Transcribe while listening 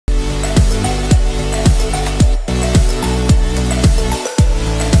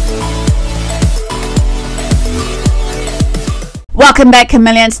Welcome back,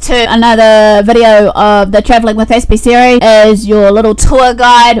 chameleons, to another video of the Traveling with Aspie series. As your little tour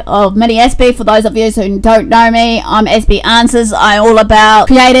guide of Mini Aspie. For those of you who don't know me, I'm Aspie Answers. I'm all about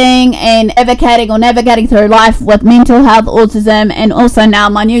creating and advocating or navigating through life with mental health, autism, and also now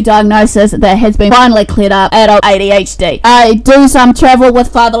my new diagnosis that has been finally cleared up, adult ADHD. I do some travel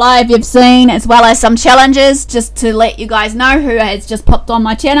with Father Lala, if you've seen, as well as some challenges, just to let you guys know who has just popped on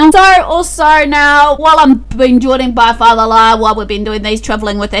my channel. So also now, while I'm being joined by Father Lala, while we've been doing these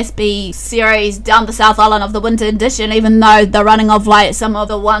Traveling with Aspie series down the South Island of the Winter Edition, even though they're running off late, some of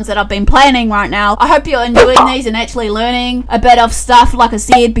the ones that I've been planning right now, I hope you're enjoying these and actually learning a bit of stuff, like I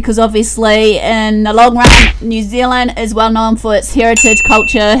said, because obviously in the long run, New Zealand is well known for its heritage,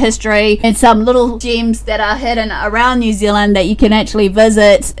 culture, history, and some little gems that are hidden around New Zealand that you can actually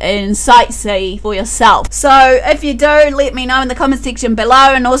visit and sightsee for yourself. So if you do, let me know in the comment section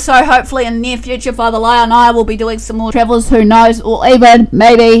below, and also hopefully in the near future Father Lala and I will be doing some more travels, who knows, or even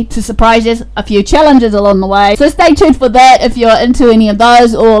maybe, to surprise you, a few challenges along the way. So stay tuned for that if you're into any of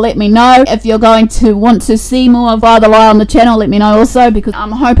those, or let me know if you're going to want to see more of Father Lala on the channel. Let me know also, because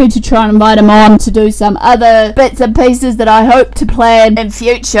I'm hoping to try and invite him on to do some other bits and pieces that I hope to plan in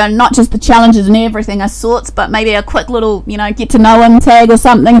future, not just the challenges and everything of sorts, but maybe a quick little, you know, get to know him tag or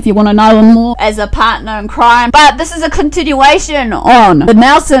something if you want to know him more as a partner in crime. But this is a continuation on the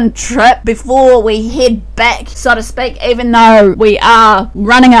Nelson trip before we head back, so to speak, even though we are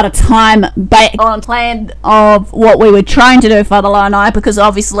running out of time back on plan of what we were trying to do, Father Lala and I, because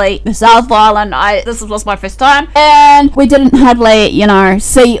obviously the South Island, this was my first time, and we didn't hardly, you know,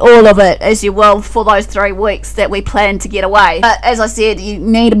 see all of it, as you will, for those 3 weeks that we planned to get away. But as I said, you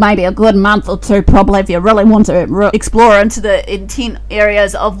need maybe a good month or two probably if you really want to explore into the intent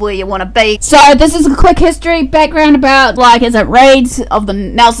areas of where you want to be. So this is a quick history background about, like, as it reads, of the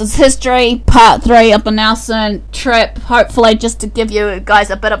Nelson's history, part 3 of the Nelson trip, hopefully just to give you guys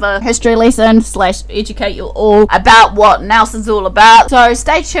a bit of a history lesson / educate you all about what Nelson's all about. So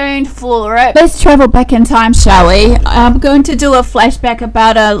stay tuned for it. Let's travel back in time, shall we? I'm going to do a flashback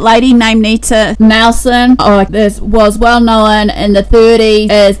about a lady named Nita Nelson. This was well known in the 30s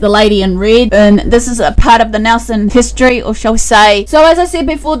as the Lady in Red, and this is a part of the Nelson history, or shall we say. So as I said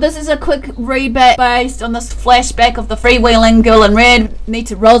before, this is a quick read back based on this flashback of the freewheeling girl in red,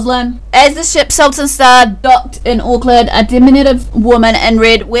 Nita Roslin. As the ship Sultan Star docked in Auckland, a diminutive woman in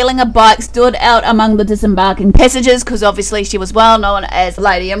red wheeling a bike stood out among the disembarking passengers, because obviously she was well known as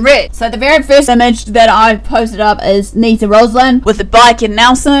Lady in Red. So the very first image that I posted up is Nita Roslin with the bike in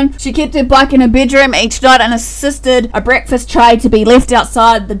Nelson. She kept her bike in her bedroom each night and assisted a breakfast tray to be left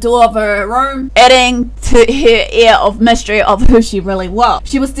outside the door of her room, adding to her air of mystery of who she really was.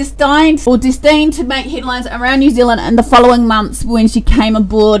 She was destined to make headlines around New Zealand in the following months when she came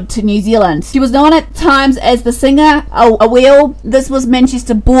aboard to New Zealand. She was known at times as the singer a wheel. This was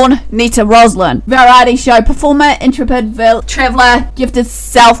Manchester-born Nita Roslin, variety show performer, intrepid traveller, gifted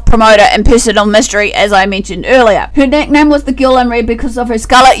self-promoter, and personal mystery, as I mentioned earlier. Her nickname was the Girl in Red because of her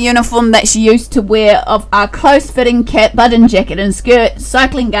scarlet uniform that she used to wear, of a close-fitting cap, button jacket and skirt,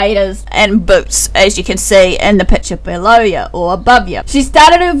 cycling gaiters, and boots, as you can see in the picture below you or above you. She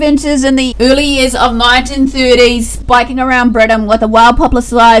started her ventures in the early years of 1930s, biking around Britain with a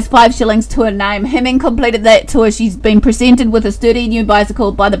well-publicised 5 shillings to her name. Having completed that tour, she's been presented with a sturdy new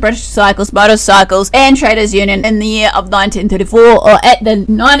bicycle by the British Cyclists, Motorcycles and Traders Union in the year of 1934, or at the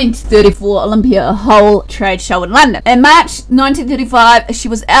 1934 Olympia Whole Trade Show in London. In March 1935, she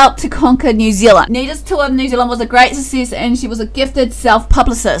was out to conquer New Zealand. Nita's tour of New Zealand was a great success, and she was a gifted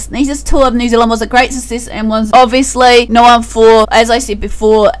self-publicist. Nita's tour of New Zealand was a great success and was obviously known for, as I said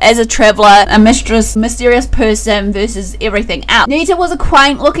before, as a traveller, a mysterious person versus everything else. Nita was a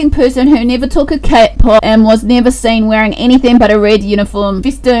quaint-looking person who never took a cap off and was never seen wearing anything but a red uniform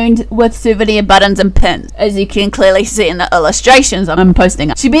festooned with souvenir buttons and pins, as you can clearly see in the illustrations I'm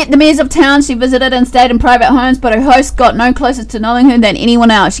posting. She met the mayors of town she visited and stayed in private homes, but her host got no closer to knowing her than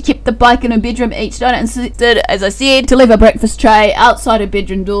anyone else. She kept the bike in her bedroom each night and insisted, as I said, to leave a breakfast tray outside her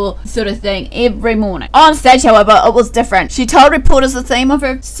bedroom door, sort of thing, every morning. On stage, however, it was different. She told reporters the theme of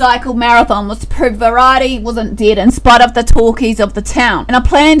her cycle marathon was to prove variety wasn't dead in spite of the talkies of the town. In a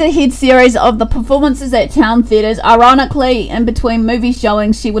planned ahead series of the performances at town theatres, ironically, in between movie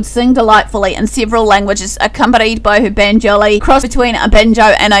showings, she would sing delightfully in several languages, accompanied by her banjoli, cross between a banjo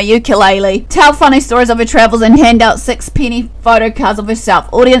and a ukulele, tell funny stories of her travels, and hand out 6-penny photo cards of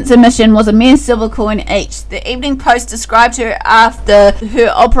herself. Audience admission was a mere silver coin each. The Evening Post described her after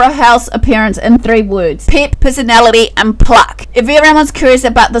her opera house appearance in 3 words: pep, personality, and pluck. If everyone's curious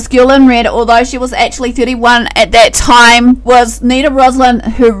about this girl in red, although she was actually 31 at that time, was Nita Roslin.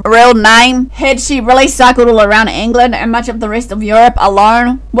 Her real name? Had she really cycled all around England and much of the rest of Europe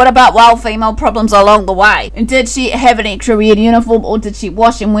alone? What about wild female problems along the way? And did she have an extra weird uniform, or did she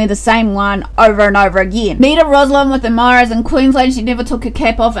wash and wear the same one over and over again? Nita Roslin with admirers in Queensland. She never took her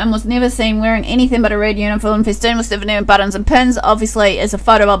cap off and was never seen wearing anything but a red uniform festooned with souvenir buttons and pins. Obviously, is a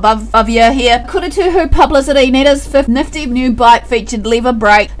photo above you here. According to her publicity, Nita's fifth nifty new bike featured lever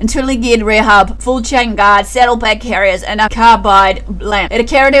brake, internally geared rear hub, full chain guard, saddlebag carriers, and a carbide lamp. It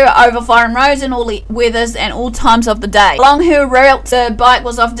carried her over foreign roads in all weathers and all times of the day. Along her route, the bike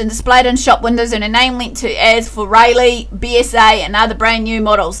was often displayed in shop windows and her name linked to ads for Rayleigh, BSA, and other brand new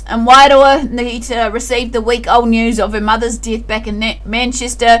models. In Wairoa, Nita received the week-old news of her mother's death back in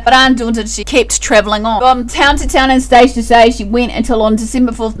Manchester, but undaunted, she kept travelling on. From town to town and stage to stage, she went until on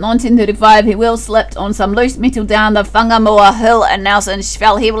December 4th, 1935, her wheel slipped on some loose metal down the Whangamoa Hill in Nelson. She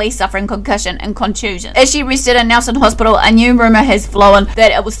fell heavily, suffering concussion and contusion. As she rested in Nelson Hospital, a new rumour has flown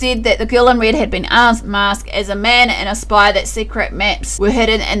that it was said that the girl in red had been masked as a man and a spy, that secret maps were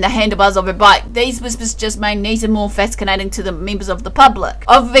hidden in the handlebars of her bike. These whispers just made Nita more fascinating to the members of the public.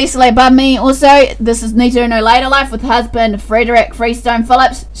 Obviously, above me also, this is Nita in her later life with husband Frederick Freestone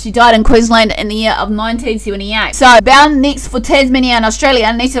Phillips. She died in Queensland in the year of 1978. So, bound next for Tasmania and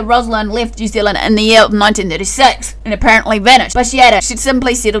Australia, Nita Roslin left New Zealand in the year of 1936 and apparently vanished, but she'd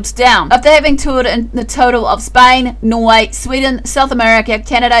simply settled down. After having toured in the total of Spain, Norway, Sweden, South America,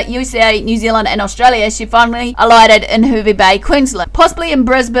 Canada, USA, New Zealand, and Australia, she finally alighted in Hervey Bay, Queensland. Possibly in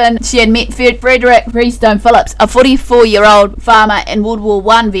Brisbane, she had met Frederick Freestone Phillips, a 44-year-old farmer and World War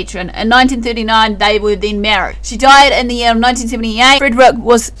I veteran. In 1939, they were then married. She died in the year of 1978. Frederick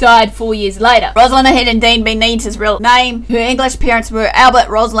died 4 years later. Roslin had indeed been Nita's real name. Her English parents were Albert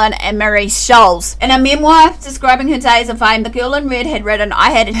Roslin and Mary Scholes. In a memoir describing her days of fame, the girl in red had written,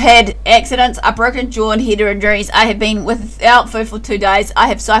 "I had had accidents, a broken jaw and head injuries. I have been without food for 2 days. I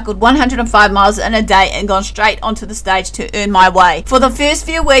have cycled 105 miles in a day and gone straight onto the stage to earn my way. For the first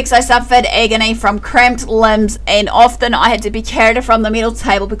few weeks, I suffered agony from cramped limbs, and often I had to be carried from the metal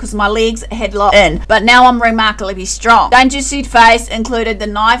table because my legs had locked in. But now I'm remarkably strong." Dangers she'd faced included the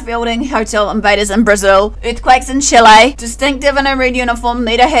knife-wielding hotel invaders in Brazil, earthquakes in Chile. Distinctive in a red uniform,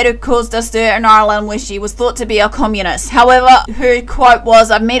 Nita had caused a stir in Ireland where she was thought to be a communist. However, her quote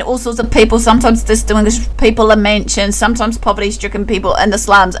was, "I've met all sorts of people, sometimes distinguished people in mansions, sometimes poverty-stricken people in the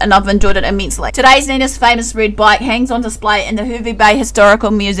slums, and I've enjoyed it immensely." Today's Nita's famous red bike hangs on display in the Hervey Bay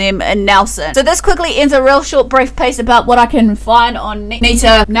Historical Museum in Nelson. So this quickly ends a real short brief piece about what I can find on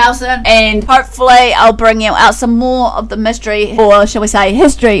Nita Nelson, and hopefully I'll bring you out some more of the mystery, or shall we say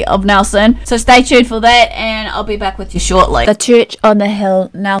history, of Nelson. So stay tuned for that, and I'll be back with you shortly. The Church on the Hill.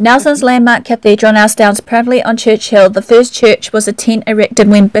 Nelson's landmark cathedral now stands proudly on Church Hill. The first church was a tent erected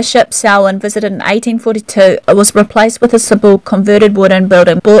when Bishop Selwyn visited in 1842. It was replaced with a simple converted wooden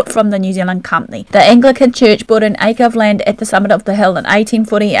building bought from the New Zealand Company. The Anglican Church bought an acre of land at the summit of the hill in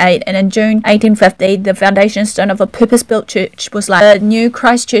 1848, and in June 1850 the foundation stone of a purpose-built church was laid. The new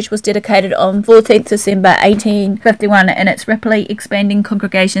Christ Church was dedicated on 14th December 1851, and its rapidly expanding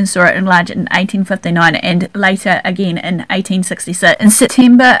congregation saw it enlarge in 1859 and later again in 1866. In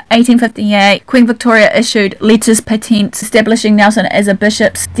September 1858, Queen Victoria issued letters patent establishing Nelson as a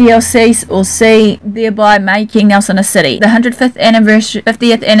bishop's diocese or see, thereby making Nelson a city. The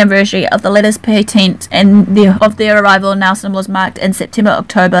 50th anniversary of the letters patent and of their arrival in Nelson was marked in September,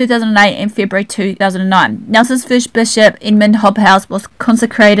 October 2008 and February 2009. Nelson's first bishop, Edmund Hobhouse, was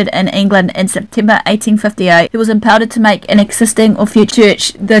consecrated in England in September 1858. He was empowered to make an existing or future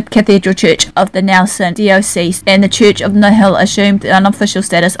church the Cathedral Church of the Nelson Diocese, and the Church of the Hill assumed the unofficial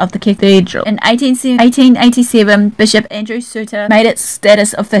status of the cathedral. In 1887, Bishop Andrew Suter made its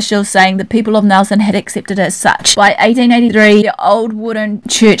status official, saying the people of Nelson had accepted it as such. By 1883, the old wooden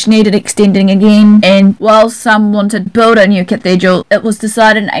church needed extending again, and while some wanted to build a new cathedral, it was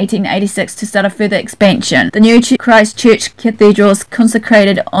decided in 1886 to start a further expansion. The new Christ Church Cathedral was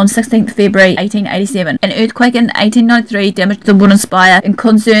consecrated on 16th February 1887. An earthquake in 1893 damaged the wooden spire, and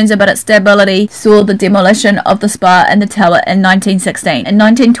concerns about its stability saw the demolition of the spire and the tower in 1916. In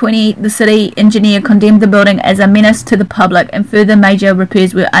 1920, the city engineer condemned the building as a menace to the public, and further major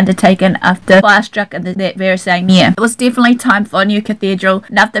repairs were undertaken after fire struck in that very same year. It was definitely time for a new cathedral,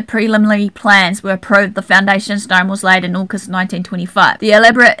 and after preliminary plans were approved, the foundation stone was laid in August 1925. The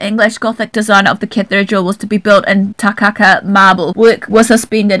elaborate English Gothic design of the cathedral was to be built in Takaka marble. Work was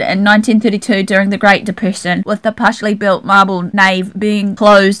suspended in 1932 during the Great Depression, with the partially built marble nave being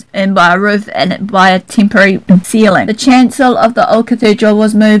closed in by a roof and by a temporary ceiling. The chancel of the old cathedral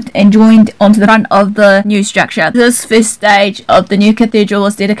was moved and joined onto the front of the new structure. This first stage of the new cathedral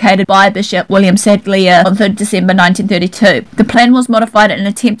was dedicated by Bishop William Sadleir on 3rd December 1932. The plan plan was modified in an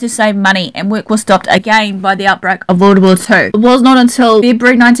attempt to save money, and work was stopped again by the outbreak of World War II. It was not until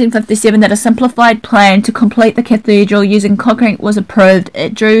February 1957 that a simplified plan to complete the cathedral using concrete was approved.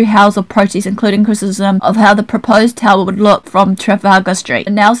 It drew howls of protest, including criticism of how the proposed tower would look from Trafalgar Street.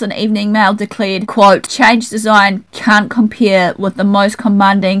 The Nelson Evening Mail declared, quote, "Changed design can't compare with the most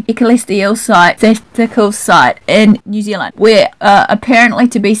commanding ecclesiastical site in New Zealand. We're apparently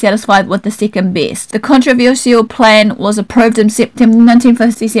to be satisfied with the second best." The controversial plan was approved in September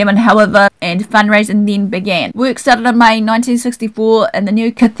 1957, however, and fundraising then began. Work started in May 1964 and the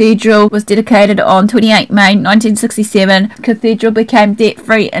new cathedral was dedicated on 28 May 1967. Cathedral became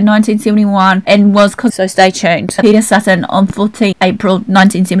debt-free in 1971 and was so stay tuned. Peter Sutton on 14 April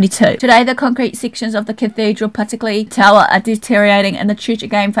 1972. Today the concrete sections of the cathedral, particularly tower, are deteriorating and the church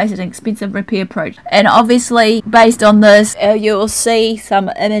again faces an expensive repair project. And obviously based on this, you will see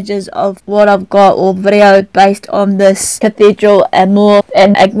some images of what I've got, or video based on this cathedral and more.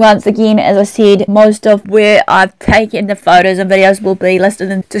 And once again, as I said, most of where I've taken the photos and videos will be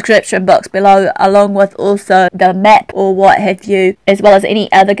listed in the description box below, along with also the map or what have you, as well as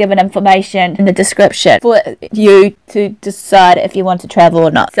any other given information in the description for you to decide if you want to travel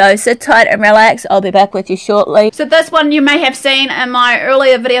or not. So sit tight and relax. I'll be back with you shortly. So this one you may have seen in my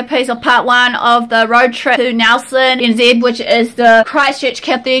earlier video piece of part 1 of the road trip to Nelson, NZ, which is the Christ Church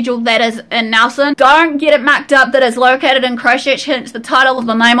Cathedral that is in Nelson. Don't get it mucked up that it's located in Christchurch, hence the title of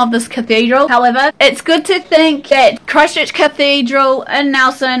the name of this cathedral. However, it's good to think that Christ Church Cathedral in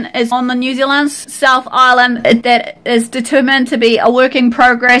Nelson is on the New Zealand's South Island that is determined to be a work in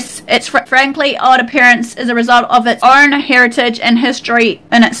progress. Its frankly odd appearance is a result of its own heritage and history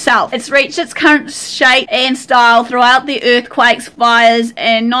in itself. It's reached its current shape and style throughout the earthquakes, fires,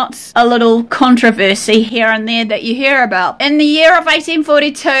 and not a little controversy here and there that you hear about. In the year of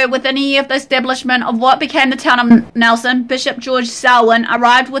 1842, within a year of the establishment of what became the town of Nelson, Bishop George Selwyn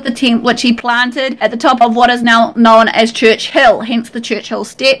arrived with a tent which he planted at the top of what is now known as Church Hill, hence the Church Hill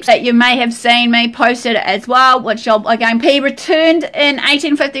steps that you may have seen me posted as well, which I'll again be returned in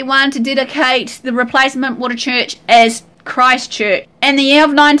 1851 to dedicate the replacement water church as Christ Church. In the year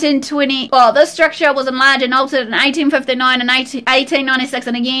of 1920, this structure was enlarged and altered in 1859 and 1896,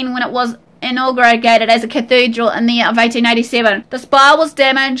 and again when it was inaugurated as a cathedral in the year of 1887. The spire was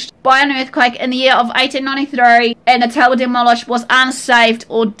damaged by an earthquake in the year of 1893 and the tower demolished, was unsaved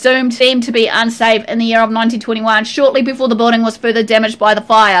or deemed to be unsafe in the year of 1921, shortly before the building was further damaged by the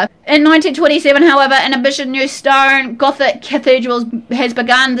fire. In 1927, however, an ambitious new stone Gothic cathedral has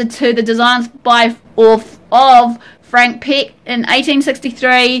begun to the designs of Frank Peck in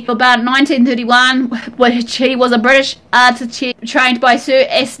 1863 for about 1931, which he was a British architect trained by Sir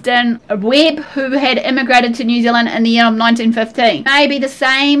Aston Webb, who had immigrated to New Zealand in the year of 1915. Maybe the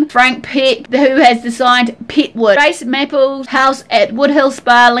same Frank Peck who has designed Petwood, Grace Maple's house at Woodhill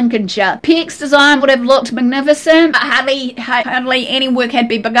Spa, Lincolnshire. Peck's design would have looked magnificent, but hardly any work had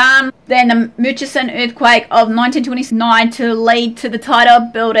been begun than the Murchison earthquake of 1929 to lead to the tighter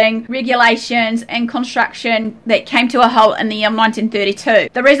building regulations and construction that came to a halt in the year of 1932.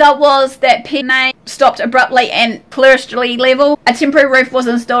 The result was that Peck stopped abruptly and clerestrally level. A temporary roof was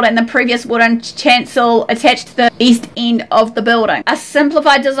installed in the previous wooden chancel attached to the east end of the building. A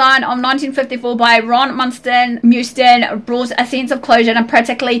simplified design of 1954 by Ron Muston brought a sense of closure and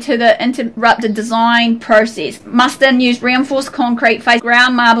practically to the interrupted design process. Muston used reinforced concrete face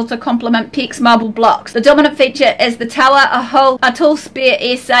ground marble to complement Peck's marble blocks. The dominant feature is the tower, a tall spare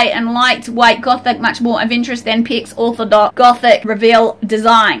essay and lightweight Gothic, much more adventurous than Peck's orthodox Gothic reveal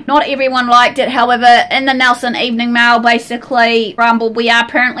design. Not everyone liked it, however. In the Nelson Evening Mail, basically rumbled, "We are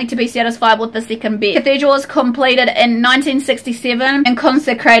apparently to be satisfied with the second best." The cathedral was completed in 1967 and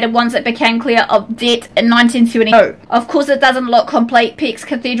consecrated once it became clear of debt in 1972. Of course, it doesn't look complete. Peck's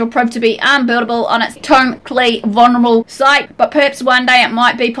cathedral proved to be unbuildable on its totally vulnerable site, but perhaps one day it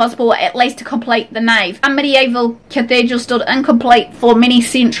might be possible at least to complete the nave. A medieval cathedral stood incomplete for many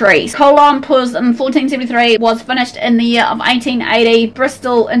centuries. Colon Puz in 1473 was finished in the year of 1880.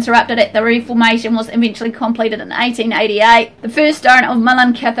 Bristol, interrupted at the Reformation, was eventually completed in 1888. The first stone of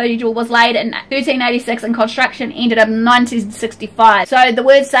Milan Cathedral was laid in 1386 and construction ended in 1965. So the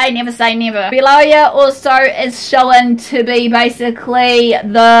words say never. Below you also is shown to be basically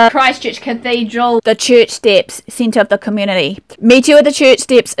the Christ Church Cathedral, the church steps, centre of the community. Meteor of the church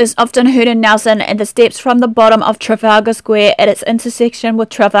steps is often heard in Nelson, and the steps from the bottom of Trafalgar Square at its intersection with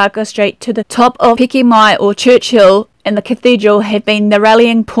Trafalgar Street to the top of Pekimai or Church Hill and the cathedral have been the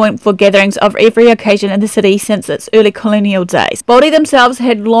rallying point for gatherings of every occasion in the city since its early colonial days. Māori themselves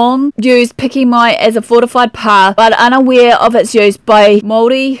had long used Pikimai as a fortified path, but unaware of its use by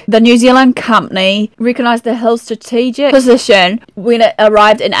Māori, the New Zealand company recognised the hill's strategic position when it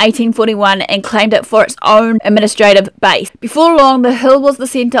arrived in 1841 and claimed it for its own administrative base. Before long, the hill was the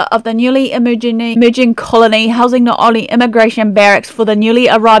centre of the newly emerging colony, housing not only immigration barracks for the newly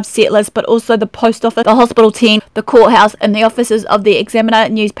arrived settlers, but also the post office, the hospital tent, the courthouse, and the offices of the Examiner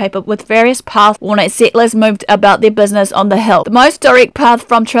newspaper, with various paths worn as settlers moved about their business on the hill. The most direct path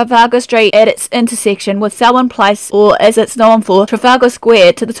from Trafalgar Street at its intersection with Selwyn Place, or as it's known for, Trafalgar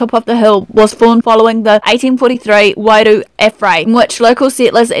Square, to the top of the hill was formed following the 1843 Wairu affray, in which local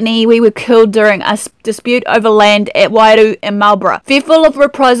settlers and iwi were killed during a dispute over land at Wairu in Marlborough. Fearful of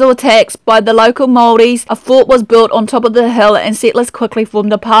reprisal attacks by the local Māoris, a fort was built on top of the hill, and settlers quickly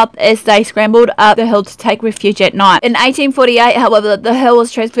formed a path as they scrambled up the hill to take refuge at night. In 1848, however, the hill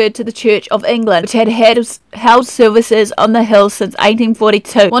was transferred to the Church of England, which had held services on the hill since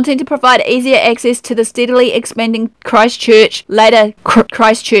 1842. Wanting to provide easier access to the steadily expanding Christ Church, later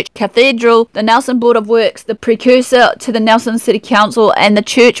Christ Church Cathedral, the Nelson Board of Works, the precursor to the Nelson City Council, and the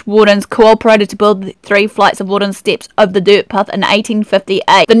church wardens cooperated to build 3 flights of wooden steps over the dirt path in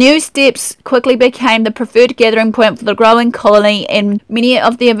 1858. The new steps quickly became the preferred gathering point for the growing colony, and many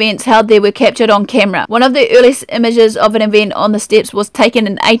of the events held there were captured on camera. One of the earliest images of an event on the steps was taken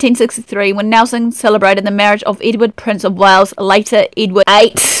in 1863 when Nelson celebrated the marriage of Edward, Prince of Wales, later Edward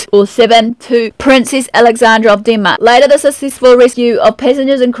VIII or VII, to Princess Alexandra of Denmark. Later, the successful rescue of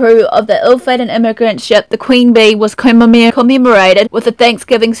passengers and crew of the ill-fated immigrant ship, the Queen Bee, was commemorated with a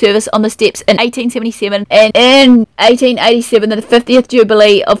Thanksgiving service on the steps in 1877, and in 1887 the 50th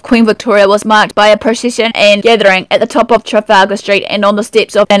Jubilee of Queen Victoria was marked by a procession and gathering at the top of Trafalgar Street and on the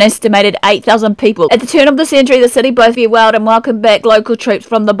steps of an estimated 8,000 people. At the turn of the century, the city both farewelled and welcomed back local troops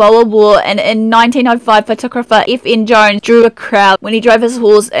from the Boer War, and in 1905 photographer F.N. Jones drew a crowd when he drove his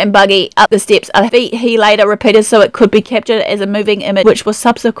horse and buggy up the steps, a feat he later repeated so it could be captured as a moving image, which was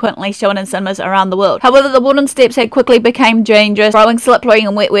subsequently shown in cinemas around the world. However, the wooden steps had quickly become dangerous, growing slippery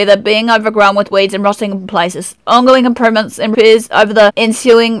in wet weather, being overgrown with weeds and rotting in places. Ongoing improvements and repairs over the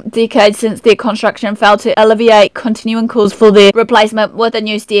ensuing decades since their construction failed to alleviate continuing calls for their replacement with the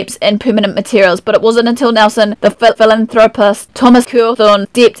new steps and permanent materials, but it wasn't until Nelson, the philanthropist Thomas Cawthorne,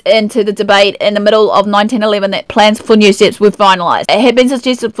 stepped into the debate in the middle of 1911 that plans for new steps were finalised. It had been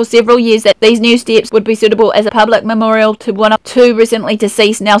suggested for several years that these new steps would be suitable as a public memorial to one of 2 recently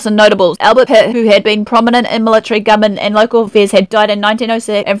deceased Nelson notables. Albert Pitt, who had been prominent in military government and local affairs, had died in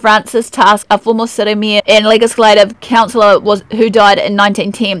 1906, and Francis Task, a former city mayor and legislative councillor, who died in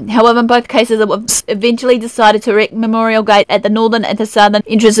 1910. However, in both cases it was eventually decided to erect Memorial Gate at the northern and the southern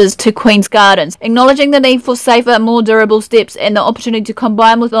entrances to Queen's Gardens. Acknowledging the need for safer, more durable steps and the opportunity to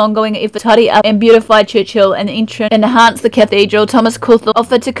combine with ongoing effort to tidy up and beautify Churchill and enhance the cathedral, Thomas Cawthorne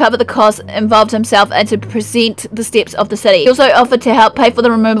offered to cover the costs involved himself and to present the steps of the city. He also offered to help pay for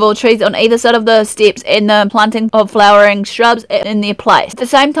the removal of trees on either side of the steps and the planting of flowering shrubs in their place. At the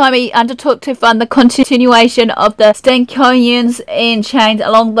same time, he undertook to fund the continuation of the stanchions and chains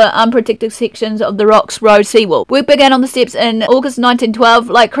along the unprotected sections of the Rocks Road seawall. Work began on the steps in August 1912.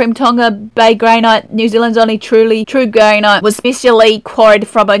 Like cream Tonga Bay granite, New Zealand's only truly true granite, was specially quarried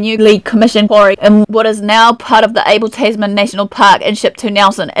from a newly commissioned quarry in what is now part of the Abel Tasman National Park and shipped to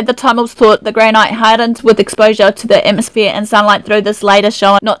Nelson. At the time, it was thought the granite hardened with exposure to the atmosphere and sunlight through this, later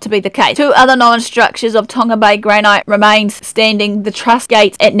shown not to be the case. 2 other known structures of Tonga Bay granite remained standing: the Trust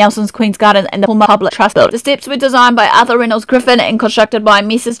Gates at Nelson's Queen's Garden and the former public trust building. The steps were designed by Arthur Reynolds Griffin and constructed by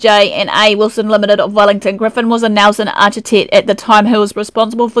Messrs J and A Wilson Limited of Wellington. Griffin was a Nelson architect at the time who was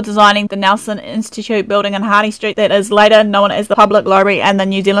responsible for designing the Nelson Institute building in Hardy Street that is later known as the Public Library and the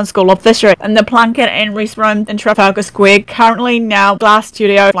New Zealand School of Fishery, and the Plunkett and Rest Room in Trafalgar Square, currently now Glass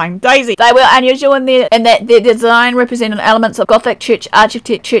Studio Flame Daisy. They were unusual in that their design represented elements of Gothic church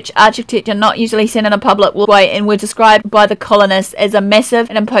architecture not usually seen in a public way, and were described by the colonists as a massive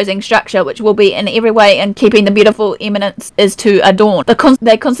and imposing structure which will be in every way in keeping the beautiful eminence is to adorn.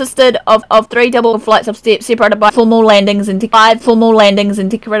 They consisted of 3 double flights of steps separated by 5 formal landings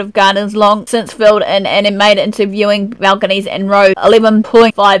and decorative gardens long since filled in and made into viewing balconies and rose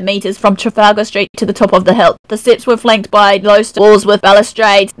 11.5 metres from Trafalgar Street to the top of the hill. The steps were flanked by low walls with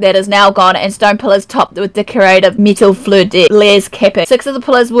balustrades that is now gone and stone pillars topped with decorative metal fleur-de-lis capping. 6 of the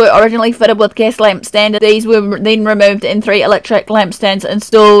pillars were originally fitted with gas lamp standards. These were then removed and 3 electric lampstands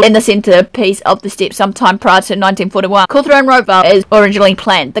installed in the centrepiece of the steps sometime prior to 1941. Cawthorne wrote as originally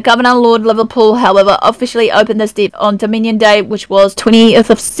planned. The Governor Lord Liverpool, however, officially opened the steps on Dominion Day, which was 20th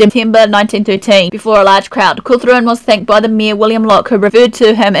of September 1913, before a large crowd. Cawthron was thanked by the Mayor William Locke, who referred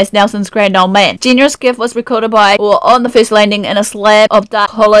to him as Nelson's grand old man. Generous gift was recorded by or on the first landing in a slab of dark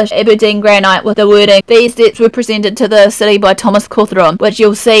polished Aberdeen granite with the wording, "These steps were presented to the city by Thomas Cawthron," which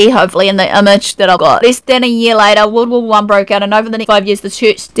you'll see hopefully in the image that I've got. Less than a year later, World War I broke out, and over the next 5 years the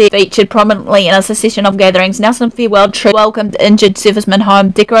church steps featured prominently in a succession of gatherings. Nelson farewelled troops, welcomed injured servicemen home,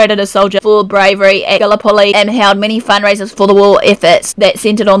 decorated a soldier for bravery at Gallipoli, and held many fundraisers for the war efforts that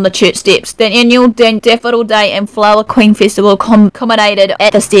centred on the church steps. The annual Daffodil Day and Flower Queen Festival culminated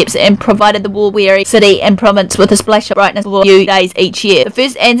at the steps and provided the war-weary city and province with a splash of brightness for a few days each year. The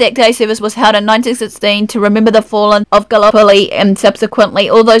first Anzac Day service was held in 1916 to remember the fallen of Gallipoli and subsequently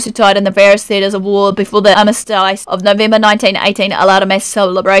all those who died in the various theatres of war before the armistice of November 1918 allowed a mass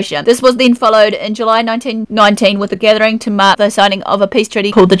celebration. This was then followed in July 1919 with a gathering to mark the signing of a peace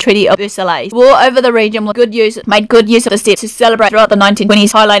treaty called the Treaty of Versailles. War over the region made good use of the steps to celebrate throughout the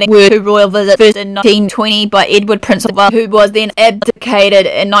 1920s, highlighting were two royal visits, first in 1920 by Edward Prince of Wales, who was then abdicated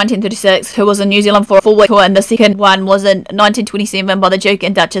in 1936, who was in New Zealand for a 4-week tour, and the second one was in 1927 by the Duke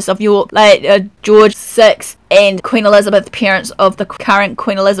and Duchess of York, late George VI, and Queen Elizabeth, parents of the current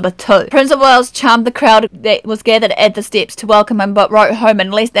Queen Elizabeth II. Prince of Wales charmed the crowd that was gathered at the steps to welcome him, but wrote home in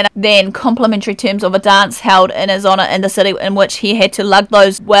less than complimentary terms of a dance held in his honour in the city, in which he had to lug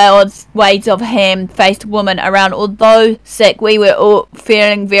those wades of ham-faced women around. Although sick, we were all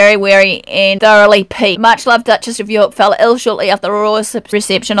feeling very weary and thoroughly peaked. Much-loved Duchess of York fell ill shortly after the royal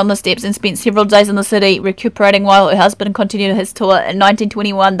reception on the steps and spent several days in the city recuperating while her husband continued his tour. In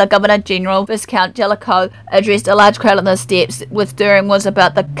 1921, the Governor-General, Viscount Jellicoe, addressed a large crowd on the steps, with stirring was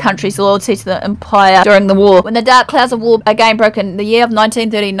about the country's loyalty to the empire during the war. When the dark clouds of war again broke in the year of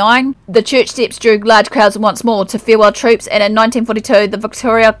 1939, the church steps drew large crowds once more to farewell troops, and in 1942 the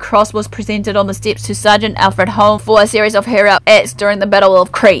Victoria Cross was presented on the steps to Sergeant Alfred Holm for a series of hero acts during the Battle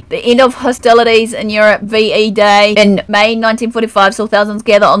of Crete. The end of hostilities in Europe, VE Day, in May 1945 saw thousands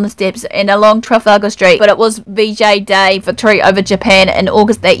gather on the steps and along Trafalgar Street, but it was VJ Day, victory over Japan, in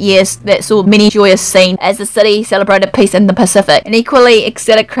August that year that saw many joyous scenes as the city celebrated peace in the Pacific. An equally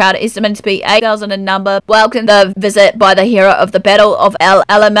ecstatic crowd, estimated to be 8,000 in number, welcomed the visit by the hero of the Battle of El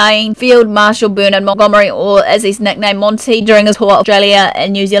Alamein, Field Marshal Bernard Montgomery, or as he's nicknamed Monty, during his tour of Australia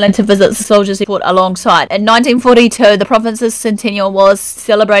and New Zealand to visit the soldiers he fought alongside. In 1942, the province's centennial was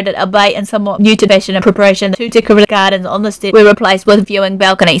celebrated, albeit in somewhat muted fashion. In preparation, 2 decorated gardens on the steps were replaced with viewing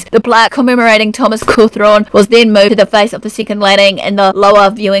balconies. The plaque commemorating Thomas Cawthron was then moved to the face of the second landing, and the lower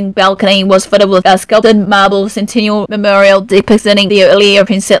viewing balcony was fitted with a sculpted marble centennial memorial depicting the early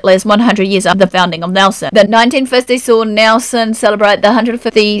European settlers 100 years after the founding of Nelson. The 1950s saw Nelson celebrate the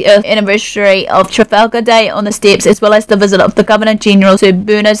 150th anniversary of Trafalgar Day on the steps, as well as the visit of the Governor-General Sir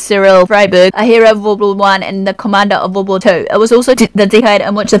Bernard Cyril Freyberg, a hero of World War I and the commander of World War II. It was also the decade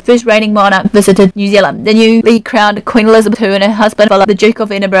in which the first reigning monarch visited New Zealand. The newly crowned Queen Elizabeth II and her husband, Philip, the Duke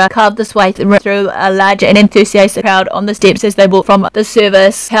of Edinburgh, carved this way through a large and enthusiastic crowd on the steps as they walked from the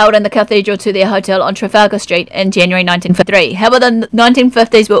service held in the cathedral to their hotel on Trafalgar Street in January 1953. However, the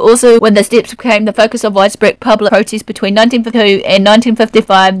 1950s were also when the steps became the focus of widespread public protest. Between 1952 and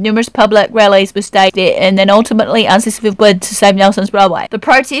 1955, numerous public rallies were staged there in an ultimately unsuccessful bid to save Nelson's railway. The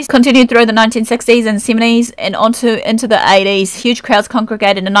protests continued through the 1960s and 70s and into the 80s. Huge crowds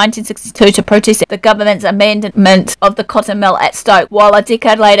congregated in 1962 to protest the government's amendment of the cotton mill at Stoke, while a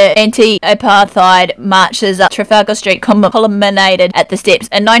decade later anti-apartheid marches up Trafalgar Street culminated at the steps.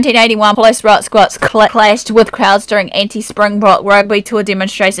 In 1981, police squads clashed with crowds during anti-Springbok rugby tour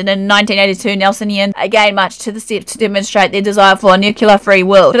demonstration. In 1982, Nelsonians again marched to the steps to demonstrate their desire for a nuclear-free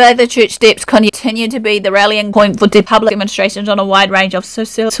world. Today, the church steps continue to be the rallying point for public demonstrations on a wide range of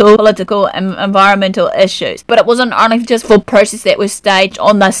social, political and environmental issues. But it wasn't only just for protests that were staged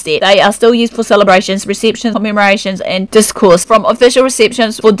on the steps. They are still used for celebrations, receptions, commemorations and discourse. From official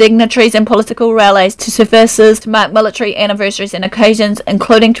receptions for dignitaries and political rallies to services to mark military anniversaries and occasions,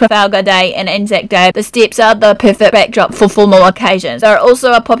 including Trafalgar Day and Anzac Day, the steps are the perfect backdrop for formal occasions. They are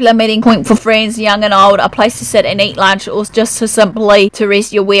also a popular meeting point for friends, young and old, a place to sit and eat lunch, or just simply to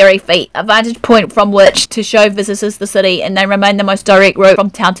rest your weary feet. A vantage point from which to show visitors the city, and they remain the most direct route from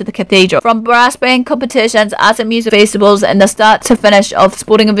town to the cathedral. From brass band competitions, art and music festivals, and the start to finish of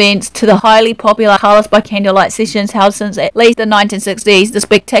sporting events to the highly popular Colours by Candlelight sessions held since at least the 1960s, the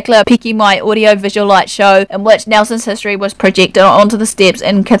spectacular Piki Mai audio-visual light show in which Nelson's history was projected onto the steps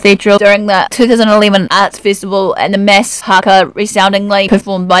in cathedral during the 2011 2011 Arts Festival and the mass haka resoundingly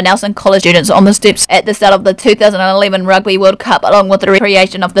performed by Nelson College students on the steps at the start of the 2011 Rugby World Cup, along with the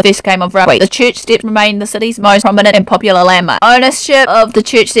recreation of the first game of rugby. The church steps remain the city's most prominent and popular landmark. Ownership of the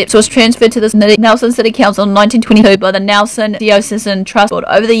church steps was transferred to the Nelson City Council in 1922 by the Nelson Diocesan Trust Board.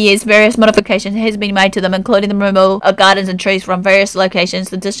 Over the years, various modifications has been made to them, including the removal of gardens and trees from various locations,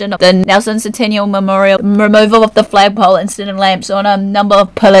 the addition of the Nelson Centennial Memorial, removal of the flagpole and student lamps on a number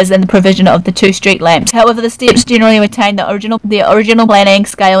of pillars, and the provision of the 2 street lamps. However, the steps generally retain the original planning,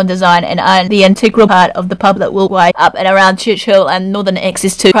 scale and design, and are the integral part of the public walkway up and around Church Hill and northern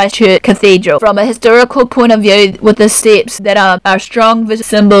access to Christ Church Cathedral. From a historical point of view, with the steps that are a strong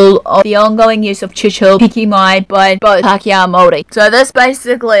symbol of the ongoing use of Church Hill Piki Mai by both Pākehā Māori. So this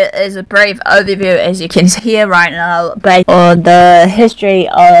basically is a brief overview, as you can hear right now, based on the history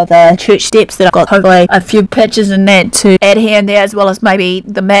of the church steps, that I've got hopefully a few pictures in that to add here and there, as well as maybe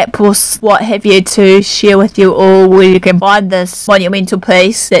the map or what have you to share with you all, where you can find this monumental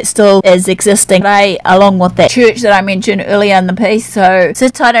piece that still is existing today, along with that church that I mentioned earlier in the piece. So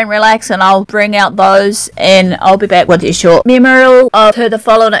sit tight and relax, and I'll bring out those and I'll be back with you short. Memorial to the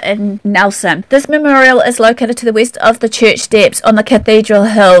fallen in Nelson. This memorial is located to the west of the church steps on the Cathedral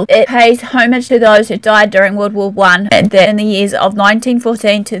Hill. It pays homage to those who died during World War I in the years of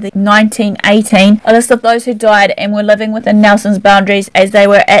 1914 to 1918. A list of those who died and were living within Nelson's boundaries as they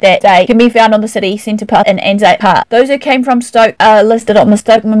were at that day can be found on the city centre park in NZ.I. Those who came from Stoke are listed on the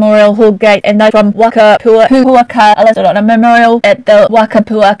Stoke Memorial Hall gate, and those from Wakapuaka are listed on a memorial at the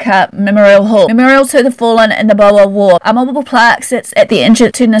Wakapuaka Memorial Hall. Memorial to the fallen in the Boer War. A mobile plaque sits at the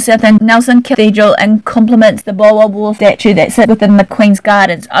entrance to the southern Nelson Cathedral and complements the Boer War statue that sits within the Queen's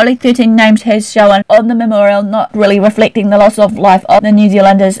Gardens. Only 13 names has shown on the memorial, not really reflecting the loss of life of the New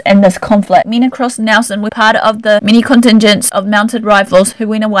Zealanders in this conflict. Men across Nelson were part of the many contingents of mounted rifles who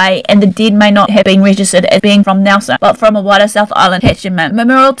went away, and the dead may not have been registered as being from Nelson, but from a wider South Island catchment.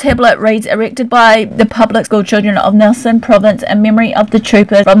 Memorial tablet reads, erected by the public school children of Nelson Province in memory of the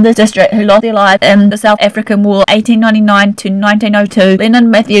troopers from this district who lost their lives in the South African War 1899 to 1902. Leonard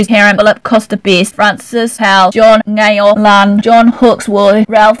Matthews, Heron, Philip Costa Best, Francis Howe, John Ngayo Lunn, John Hawksworth,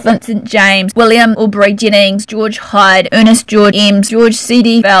 Ralph Vincent James, William Aubrey Jennings, George Hyde, Ernest George Eames, George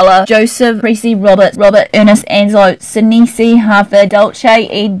C.D. Fowler, Joseph Creasy Roberts, Robert Ernest Anslow, Sidney C. Harford, Dulce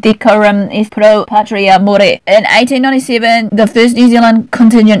e Decorum es pro Patria More. In 1897, the first New Zealand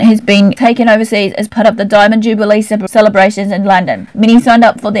contingent has been taken overseas as part of the Diamond Jubilee celebrations in London. Many signed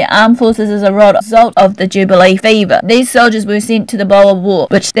up for the armed forces as a result of the Jubilee fever. These soldiers were sent to the Boer War,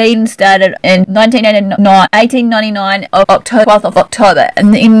 which then started in 1899 of 12th of October,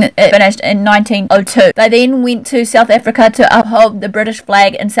 and then it finished in 1902. They then went to South Africa to uphold the British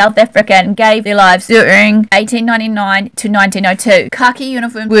flag in South Africa and gave their lives during 1899 to 1902. Khaki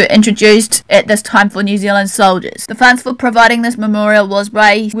uniforms were introduced at this time for New Zealand soldiers. The funds for providing this memorial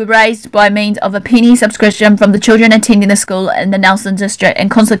were raised by means of a penny subscription from the children attending the school in the Nelson district, and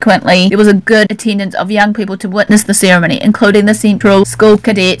consequently there was a good attendance of young people to witness the ceremony, including the Central School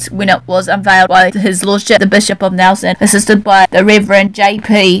cadets when it was unveiled by His Lordship the Bishop of Nelson, assisted by the Reverend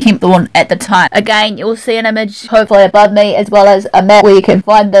J.P. Kempthorne at the time. Again, you'll see an image hopefully above me, as well as a map where you can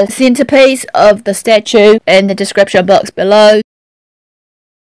find the centerpiece of the statue in the description box below.